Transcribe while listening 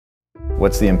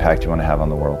What's the impact you want to have on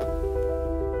the world?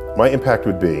 My impact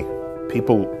would be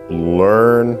people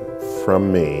learn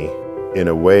from me in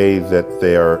a way that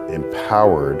they are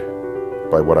empowered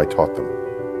by what I taught them.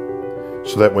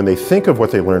 So that when they think of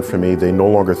what they learned from me, they no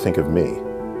longer think of me.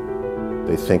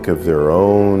 They think of their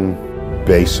own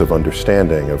base of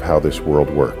understanding of how this world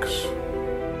works.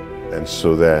 And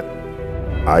so that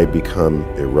I become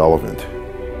irrelevant.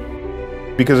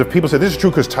 Because if people say, this is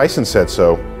true because Tyson said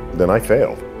so, then I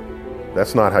failed.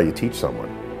 That's not how you teach someone.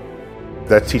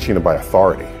 That's teaching them by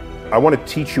authority. I want to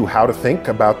teach you how to think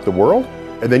about the world,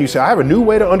 and then you say, I have a new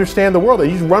way to understand the world, and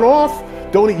you just run off.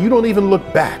 You don't even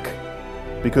look back,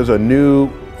 because a new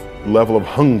level of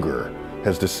hunger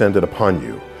has descended upon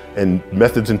you, and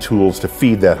methods and tools to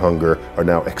feed that hunger are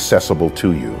now accessible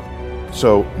to you.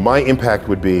 So my impact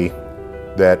would be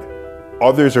that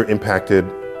others are impacted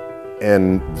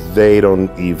and they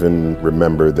don't even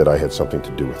remember that I had something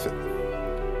to do with it.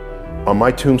 On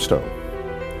my tombstone,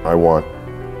 I want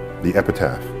the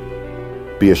epitaph,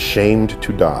 be ashamed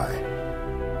to die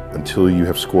until you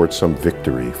have scored some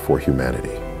victory for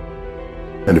humanity.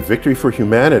 And a victory for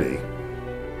humanity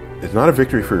is not a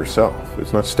victory for yourself.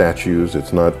 It's not statues,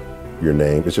 it's not your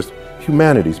name, it's just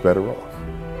humanity's better off.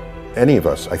 Any of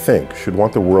us, I think, should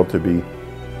want the world to be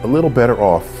a little better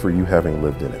off for you having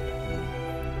lived in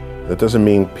it. That doesn't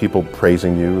mean people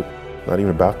praising you, not even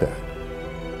about that.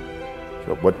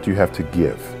 So what do you have to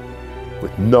give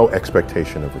with no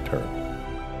expectation of return?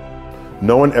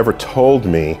 No one ever told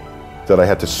me that I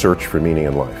had to search for meaning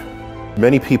in life.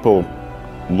 Many people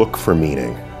look for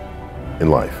meaning in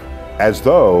life as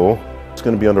though it's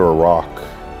going to be under a rock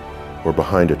or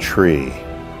behind a tree.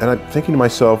 And I'm thinking to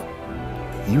myself,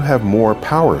 you have more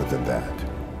power than that.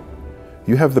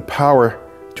 You have the power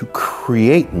to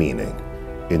create meaning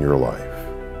in your life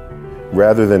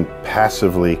rather than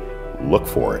passively look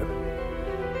for it.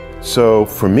 So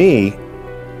for me,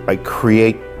 I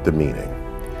create the meaning.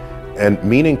 And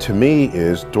meaning to me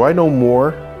is, do I know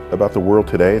more about the world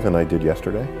today than I did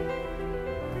yesterday?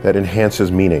 That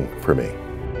enhances meaning for me.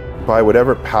 By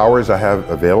whatever powers I have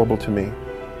available to me,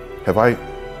 have I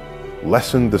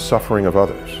lessened the suffering of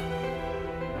others?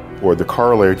 Or the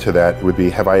corollary to that would be,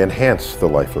 have I enhanced the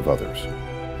life of others?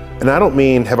 And I don't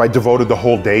mean, have I devoted the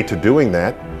whole day to doing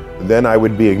that? Then I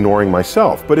would be ignoring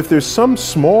myself. But if there's some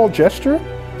small gesture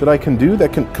that I can do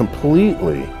that can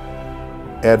completely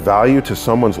add value to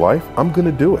someone's life, I'm going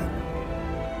to do it.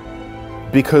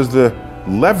 Because the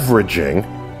leveraging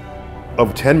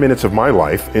of 10 minutes of my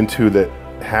life into the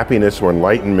happiness or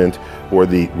enlightenment or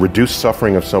the reduced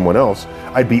suffering of someone else,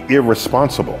 I'd be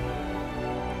irresponsible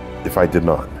if I did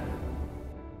not.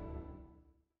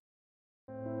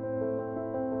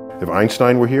 If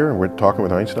Einstein were here and we're talking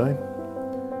with Einstein,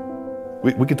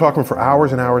 we could talk to him for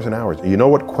hours and hours and hours. You know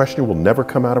what question will never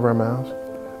come out of our mouths?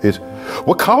 Is,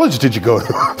 what college did you go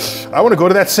to? I want to go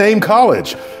to that same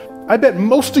college. I bet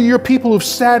most of your people who've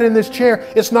sat in this chair,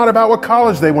 it's not about what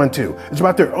college they went to. It's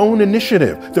about their own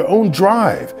initiative, their own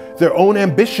drive, their own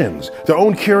ambitions, their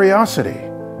own curiosity.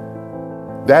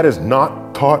 That is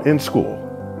not taught in school,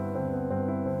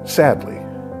 sadly.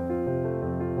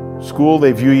 School,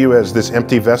 they view you as this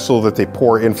empty vessel that they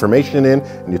pour information in,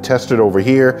 and you test it over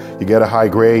here, you get a high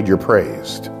grade, you're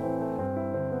praised.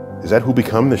 Is that who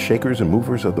become the shakers and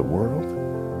movers of the world?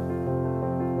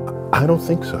 I don't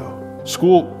think so.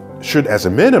 School should, as a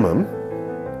minimum,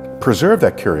 preserve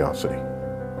that curiosity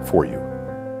for you.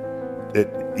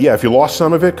 If you lost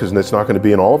some of it, because it's not going to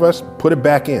be in all of us, put it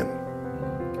back in.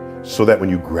 So that when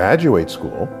you graduate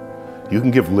school, you can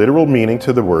give literal meaning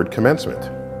to the word commencement.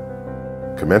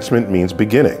 Commencement means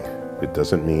beginning. It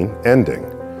doesn't mean ending.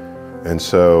 And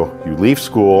so you leave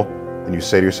school and you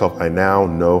say to yourself, I now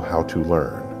know how to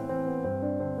learn.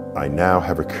 I now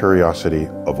have a curiosity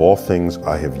of all things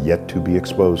I have yet to be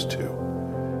exposed to.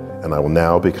 And I will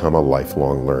now become a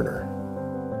lifelong learner.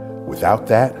 Without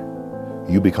that,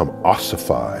 you become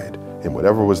ossified in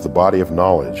whatever was the body of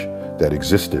knowledge that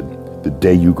existed the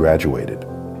day you graduated.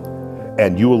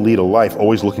 And you will lead a life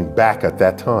always looking back at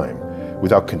that time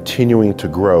without continuing to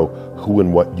grow who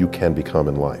and what you can become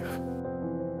in life.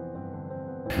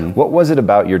 What was it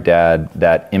about your dad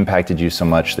that impacted you so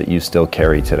much that you still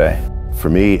carry today? For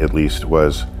me, at least,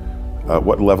 was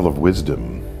what level of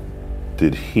wisdom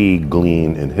did he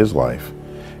glean in his life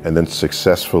and then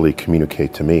successfully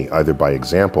communicate to me, either by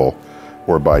example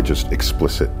or by just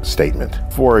explicit statement.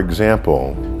 For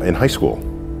example, in high school,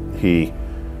 he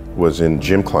was in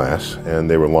gym class and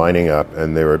they were lining up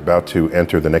and they were about to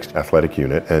enter the next athletic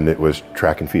unit, and it was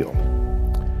track and field.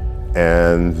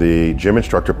 And the gym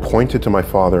instructor pointed to my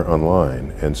father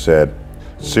online and said,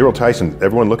 Cyril Tyson,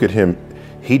 everyone look at him.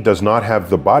 he does not have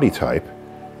the body type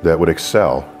that would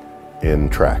excel in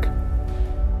track.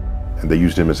 And they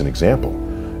used him as an example.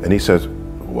 And he says,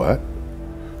 what?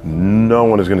 No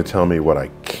one is going to tell me what I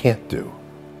can't do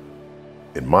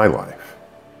in my life.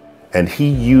 And he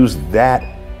used that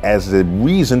as a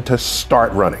reason to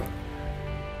start running.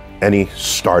 And he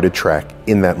started track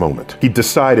in that moment. He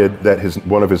decided that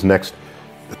one of his next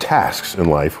tasks in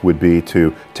life would be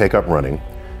to take up running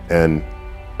and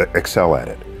excel at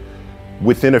it.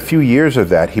 Within a few years of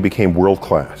that, he became world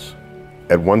class.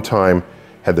 At one time,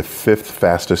 had the 5th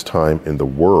fastest time in the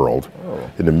world.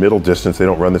 In the middle distance, they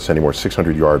don't run this anymore,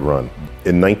 600-yard run.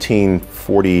 In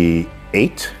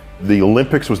 1948, the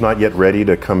Olympics was not yet ready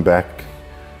to come back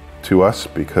to us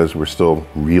because we're still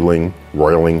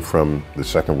roiling from the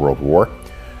Second World War.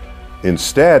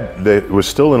 Instead, it was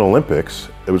still an Olympics.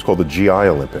 It was called the GI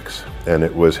Olympics, and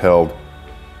it was held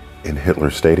in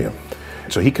Hitler's stadium.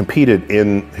 So he competed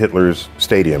in Hitler's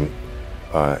stadium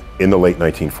in the late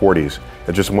 1940s.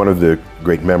 It's just one of the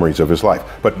great memories of his life.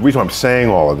 But the reason I'm saying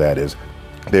all of that is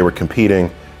they were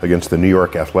competing against the New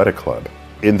York Athletic Club.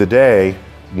 In the day,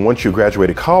 once you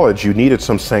graduated college, you needed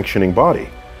some sanctioning body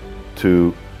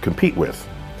to compete with.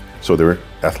 So there were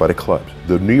athletic clubs.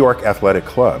 The New York Athletic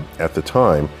Club at the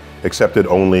time accepted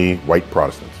only white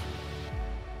Protestants.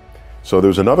 So there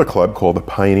was another club called the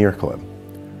Pioneer Club,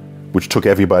 which took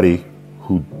everybody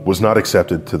who was not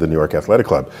accepted to the New York Athletic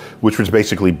Club, which was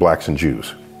basically blacks and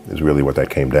Jews, is really what that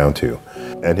came down to.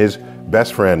 And his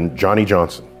best friend, Johnny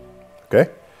Johnson,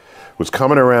 was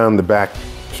coming around the back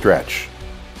stretch,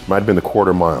 might have been the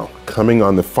quarter mile, coming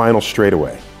on the final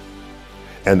straightaway.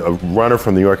 And a runner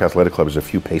from the New York Athletic Club is a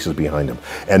few paces behind him.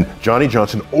 And Johnny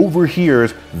Johnson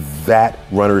overhears that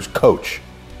runner's coach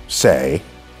say,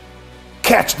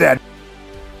 "Catch that!"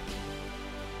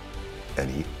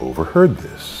 And he overheard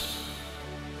this.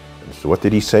 And so what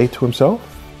did he say to himself?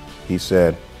 He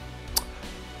said,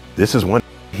 "This is one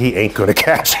he ain't gonna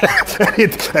catch."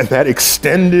 And that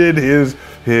extended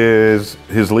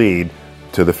his lead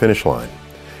to the finish line.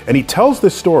 And he tells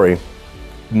this story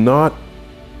not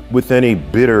with any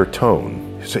bitter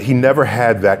tone. So he never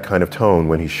had that kind of tone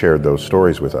when he shared those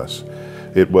stories with us.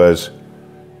 It was,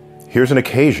 here's an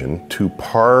occasion to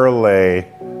parlay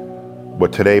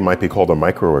what today might be called a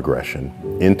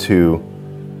microaggression into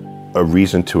a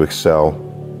reason to excel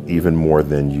even more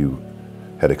than you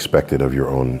had expected of your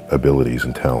own abilities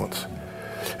and talents.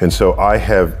 And so I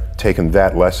have taken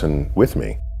that lesson with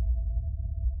me.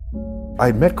 I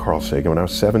had met Carl Sagan when I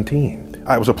was 17.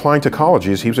 I was applying to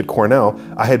colleges. He was at Cornell.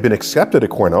 I had been accepted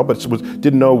at Cornell, but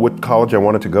didn't know what college I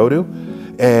wanted to go to.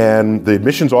 And the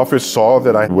admissions office saw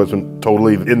that I wasn't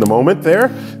totally in the moment there.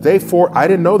 I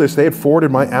didn't know this. They had forwarded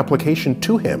my application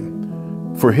to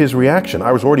him for his reaction.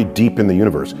 I was already deep in the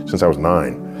universe since I was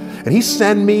 9. And he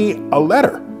sent me a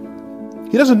letter.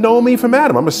 He doesn't know me from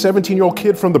Adam. I'm a 17-year-old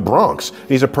kid from the Bronx.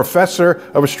 He's a professor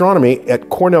of astronomy at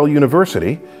Cornell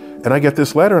University. And I get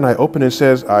this letter and I open it and it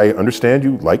says, "I understand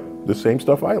you like the same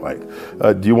stuff I like.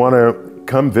 Do you want to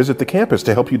come visit the campus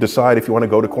to help you decide if you want to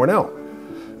go to Cornell?"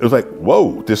 It was like,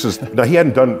 whoa, now he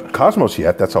hadn't done Cosmos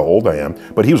yet. That's how old I am.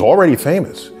 But he was already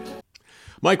famous.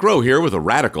 Mike Rowe here with a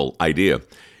radical idea.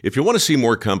 If you want to see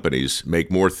more companies make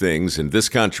more things in this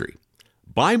country,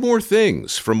 buy more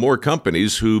things from more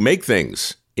companies who make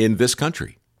things in this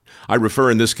country. I refer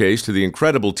in this case to the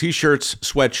incredible t-shirts,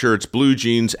 sweatshirts, blue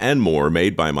jeans, and more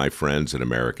made by my friends at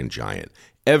American Giant.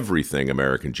 Everything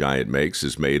American Giant makes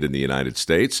is made in the United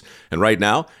States. And right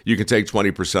now, you can take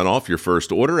 20% off your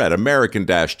first order at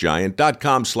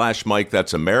american-giant.com/Mike.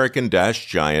 That's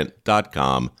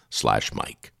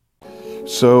american-giant.com/Mike.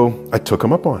 So I took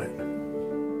him up on it.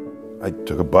 I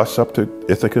took a bus up to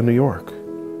Ithaca, New York.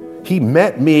 He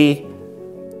met me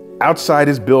outside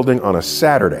his building on a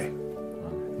Saturday.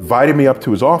 Invited me up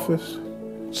to his office,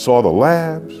 saw the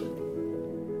labs.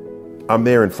 I'm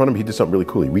there in front of him. He did something really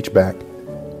cool. He reached back,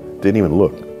 didn't even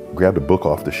look, grabbed a book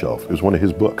off the shelf. It was one of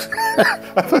his books.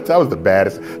 I thought that was the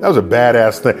baddest. That was a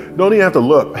badass thing. Don't even have to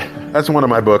look. That's one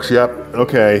of my books. Yep.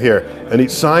 Okay, here. And he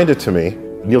signed it to me.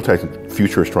 Neil Tyson,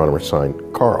 future astronomer, signed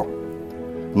Carl.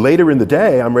 Later in the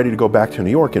day, I'm ready to go back to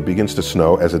New York. It begins to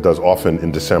snow, as it does often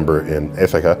in December in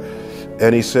Ithaca.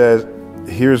 And he says,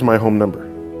 "Here's my home number.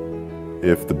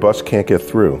 If the bus can't get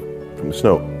through from the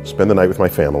snow, spend the night with my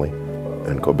family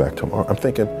and go back tomorrow." I'm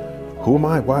thinking, who am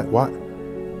I? What?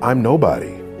 I'm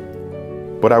nobody.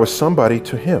 But I was somebody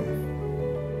to him.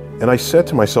 And I said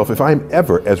to myself, if I'm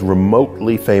ever as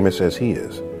remotely famous as he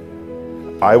is,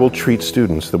 I will treat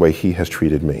students the way he has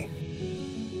treated me.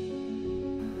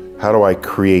 How do I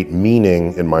create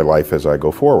meaning in my life as I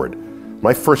go forward?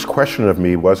 My first question of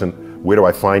me wasn't, where do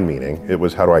I find meaning? It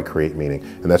was how do I create meaning?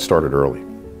 And that started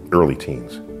early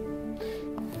teens.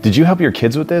 Did you help your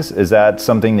kids with this? Is that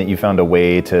something that you found a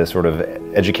way to sort of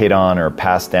educate on or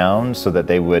pass down so that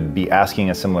they would be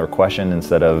asking a similar question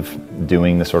instead of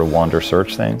doing the sort of wander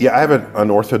search thing? Yeah, I have an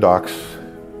unorthodox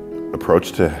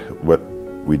approach to what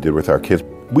we did with our kids.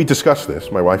 We discussed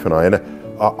this, my wife and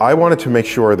I wanted to make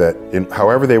sure that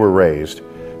however they were raised,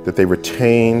 that they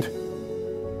retained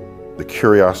the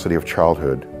curiosity of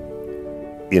childhood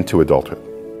into adulthood.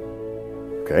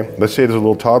 Okay, let's say there's a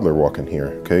little toddler walking here,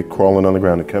 okay, crawling on the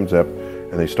ground. It comes up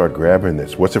and they start grabbing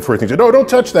this. What's the first thing? No, don't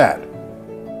touch that.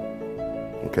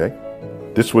 Okay,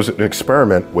 this was an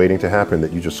experiment waiting to happen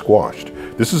that you just squashed.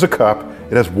 This is a cup.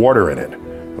 It has water in it.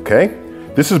 Okay,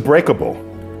 this is breakable.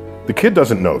 The kid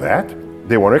doesn't know that.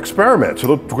 They want to experiment, so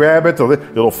they'll grab it.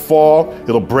 It'll fall.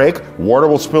 It'll break. Water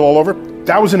will spill all over.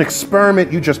 That was an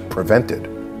experiment you just prevented.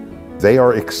 They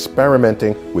are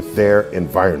experimenting with their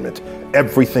environment.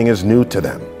 Everything is new to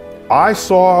them. I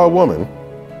saw a woman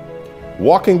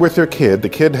walking with their kid. The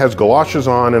kid has galoshes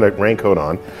on and a raincoat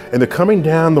on, and they're coming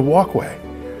down the walkway.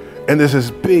 And there's this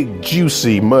big,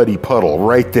 juicy, muddy puddle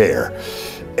right there.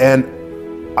 And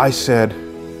I said,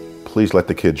 please let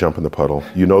the kid jump in the puddle.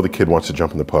 You know the kid wants to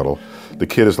jump in the puddle. The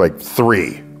kid is like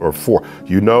 3 or 4.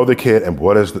 You know the kid, and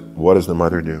what does the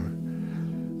mother do?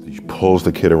 She pulls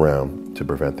the kid around to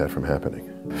prevent that from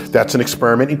happening. That's an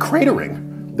experiment in cratering.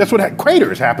 That's what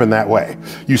craters happen that way.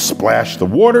 You splash the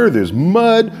water, there's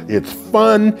mud, it's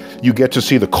fun. You get to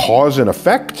see the cause and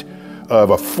effect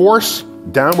of a force,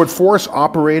 downward force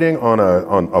operating on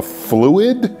a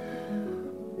fluid.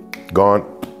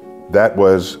 Gone. That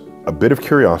was a bit of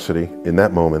curiosity in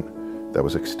that moment that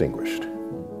was extinguished.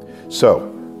 So,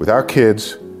 with our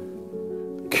kids,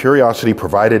 curiosity,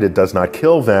 provided it does not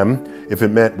kill them, if it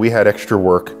meant we had extra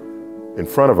work in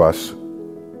front of us,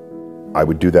 I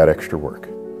would do that extra work.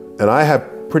 And I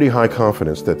have pretty high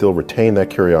confidence that they'll retain that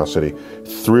curiosity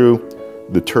through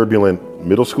the turbulent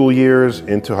middle school years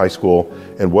into high school.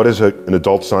 And what is an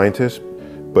adult scientist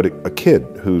but a kid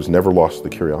who's never lost the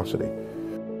curiosity?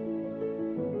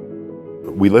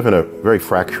 We live in a very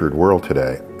fractured world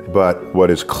today, but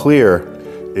what is clear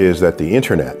is that the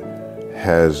internet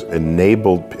has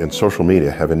enabled, and social media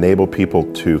have enabled people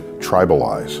to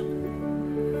tribalize.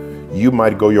 You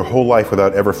might go your whole life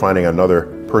without ever finding another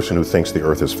person who thinks the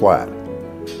earth is flat.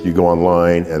 You go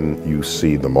online and you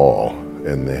see them all,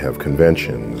 and they have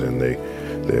conventions, and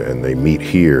they meet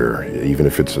here, even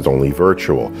if it's only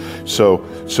virtual. So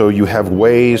you have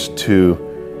ways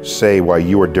to say why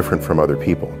you are different from other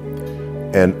people.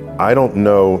 And I don't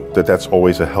know that that's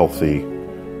always a healthy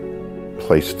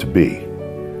place to be.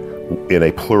 In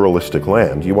a pluralistic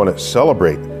land, you want to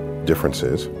celebrate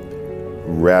differences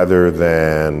rather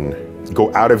than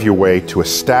go out of your way to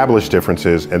establish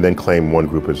differences and then claim one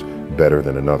group is better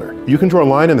than another. You can draw a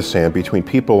line in the sand between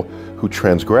people who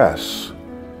transgress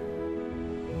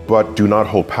but do not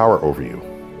hold power over you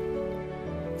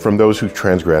from those who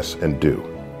transgress and do.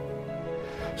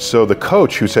 So the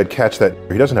coach who said catch that,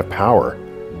 he doesn't have power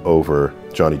over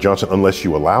Johnny Johnson unless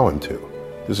you allow him to.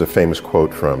 This is a famous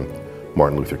quote from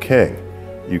Martin Luther King.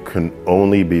 You can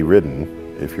only be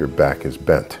ridden if your back is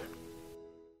bent.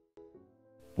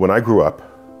 When I grew up,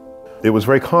 it was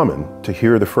very common to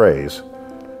hear the phrase,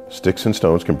 sticks and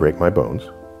stones can break my bones,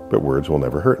 but words will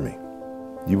never hurt me.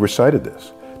 You recited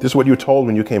this. This is what you were told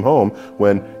when you came home,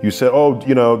 when you said, oh,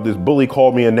 you know, this bully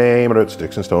called me a name, and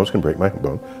sticks and stones can break my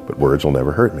bone, but words will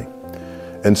never hurt me.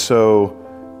 And so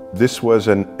this was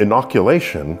an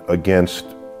inoculation against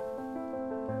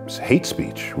hate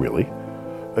speech, really,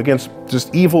 against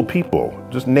just evil people,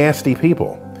 just nasty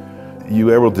people. You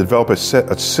were able to develop a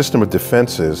system of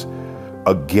defenses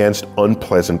against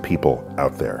unpleasant people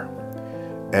out there.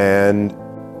 And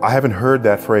I haven't heard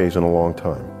that phrase in a long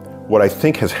time. What I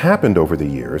think has happened over the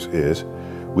years is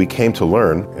we came to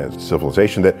learn as a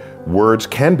civilization that words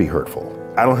can be hurtful.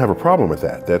 I don't have a problem with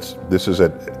that. This is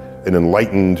an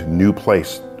enlightened new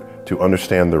place to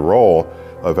understand the role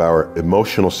of our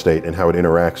emotional state and how it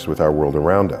interacts with our world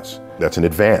around us. That's an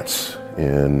advance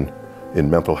in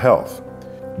mental health.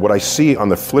 What I see on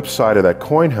the flip side of that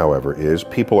coin, however, is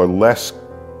people are less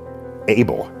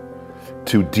able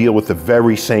to deal with the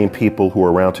very same people who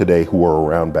are around today who were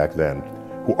around back then,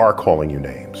 who are calling you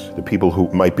names, the people who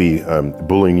might be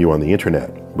bullying you on the internet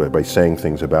by saying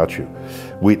things about you.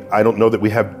 I don't know that we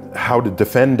have how to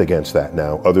defend against that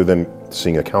now other than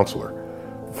seeing a counselor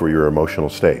for your emotional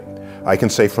state. I can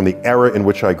say from the era in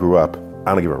which I grew up,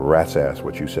 I don't give a rat's ass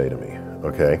what you say to me,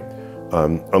 okay?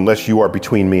 Unless you are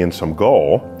between me and some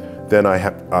goal, then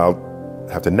I'll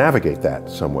have to navigate that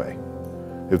some way.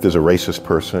 if there's a racist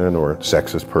person or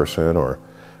sexist person or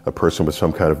a person with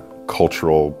some kind of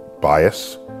cultural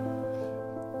bias.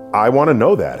 I want to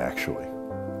know that, actually.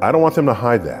 I don't want them to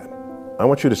hide that. I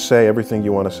want you to say everything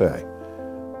you want to say.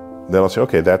 Then I'll say,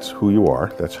 okay, that's who you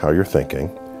are. That's how you're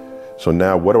thinking. So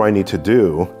now what do I need to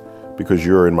do because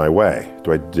you're in my way?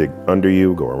 Do I dig under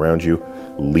you, go around you,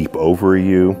 leap over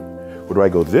you? Or do I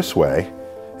go this way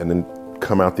and then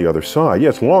come out the other side? Yeah,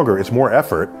 it's longer, it's more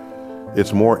effort,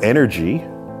 it's more energy,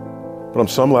 but on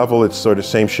some level it's sort of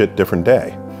same shit, different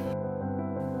day.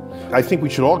 I think we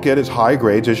should all get as high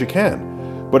grades as you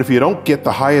can. But if you don't get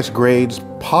the highest grades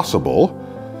possible,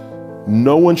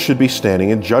 no one should be standing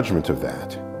in judgment of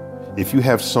that. If you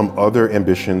have some other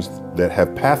ambitions that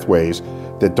have pathways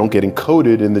that don't get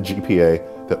encoded in the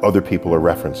GPA that other people are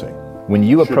referencing. When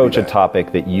you approach a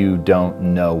topic that you don't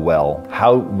know well,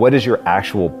 what is your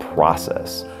actual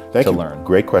process to learn?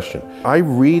 Great question. I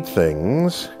read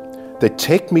things that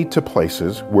take me to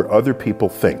places where other people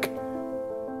think.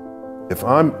 If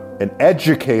I'm an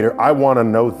educator, I want to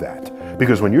know that.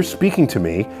 Because when you're speaking to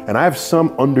me and I have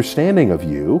some understanding of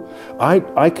you,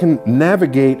 I can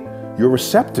navigate your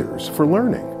receptors for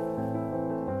learning.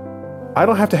 I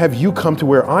don't have to have you come to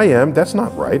where I am. That's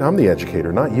not right. I'm the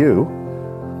educator, not you.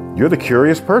 You're the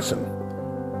curious person.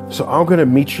 So I'm going to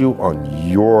meet you on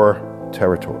your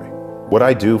territory. What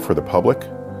I do for the public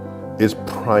is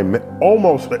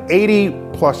almost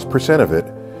 80+% of it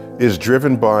is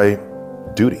driven by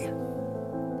duty,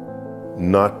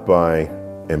 not by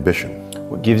ambition.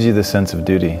 What gives you the sense of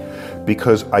duty?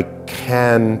 Because I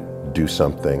can do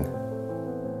something.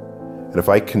 And if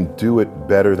I can do it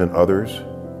better than others,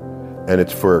 and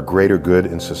it's for a greater good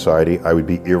in society, I would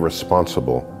be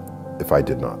irresponsible if I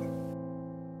did not.